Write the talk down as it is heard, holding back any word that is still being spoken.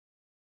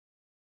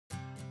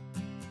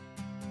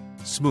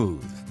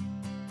smooth,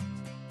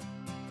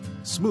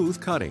 smooth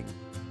cutting,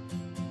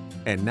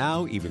 and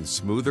now even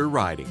smoother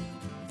riding.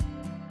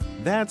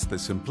 That's the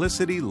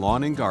Simplicity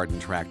Lawn and Garden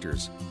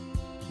Tractors,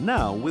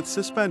 now with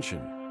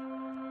suspension.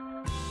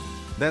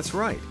 That's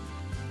right,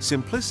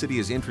 Simplicity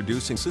is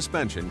introducing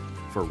suspension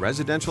for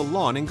residential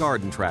lawn and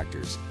garden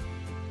tractors,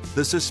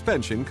 the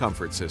Suspension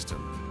Comfort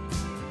System.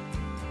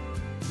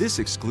 This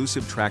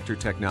exclusive tractor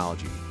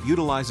technology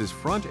utilizes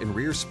front and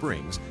rear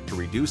springs to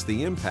reduce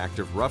the impact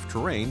of rough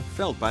terrain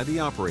felt by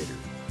the operator.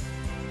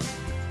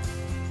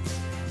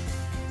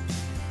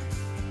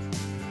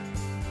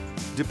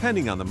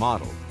 Depending on the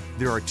model,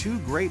 there are two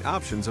great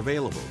options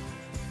available: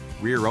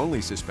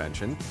 rear-only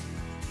suspension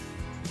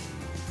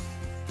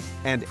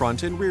and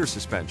front and rear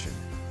suspension.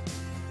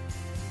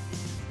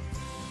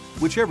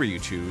 Whichever you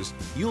choose,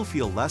 you'll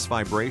feel less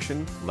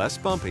vibration, less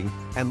bumping,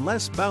 and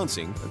less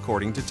bouncing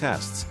according to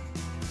tests.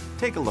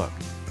 Take a look.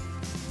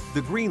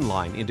 The green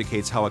line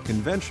indicates how a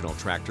conventional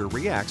tractor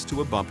reacts to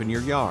a bump in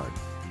your yard.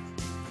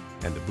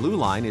 And the blue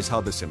line is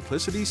how the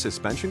Simplicity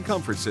Suspension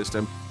Comfort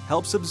System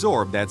helps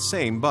absorb that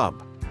same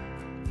bump,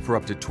 for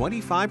up to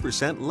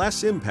 25%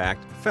 less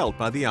impact felt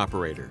by the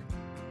operator.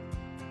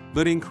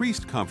 But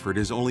increased comfort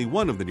is only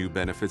one of the new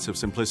benefits of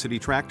Simplicity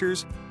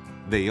tractors.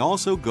 They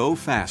also go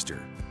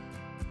faster.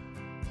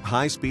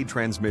 High-speed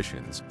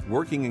transmissions,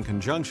 working in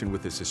conjunction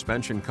with the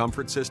Suspension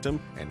Comfort System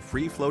and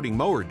free-floating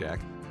mower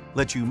deck,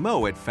 let you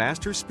mow at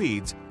faster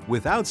speeds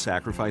without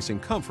sacrificing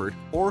comfort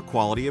or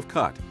quality of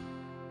cut,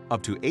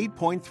 up to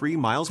 8.3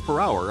 miles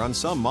per hour on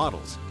some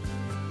models.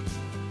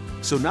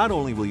 So not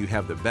only will you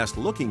have the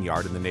best-looking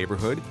yard in the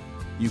neighborhood,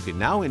 you can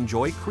now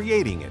enjoy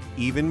creating it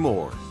even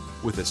more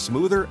with a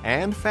smoother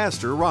and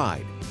faster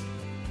ride.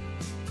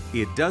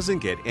 It doesn't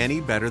get any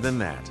better than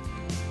that.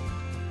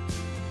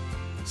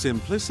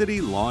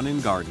 Simplicity Lawn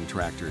and Garden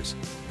Tractors.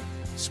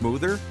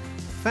 Smoother,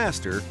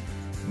 faster,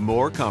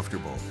 more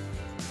comfortable.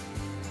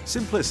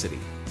 Simplicity,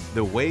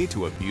 the way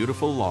to a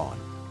beautiful lawn.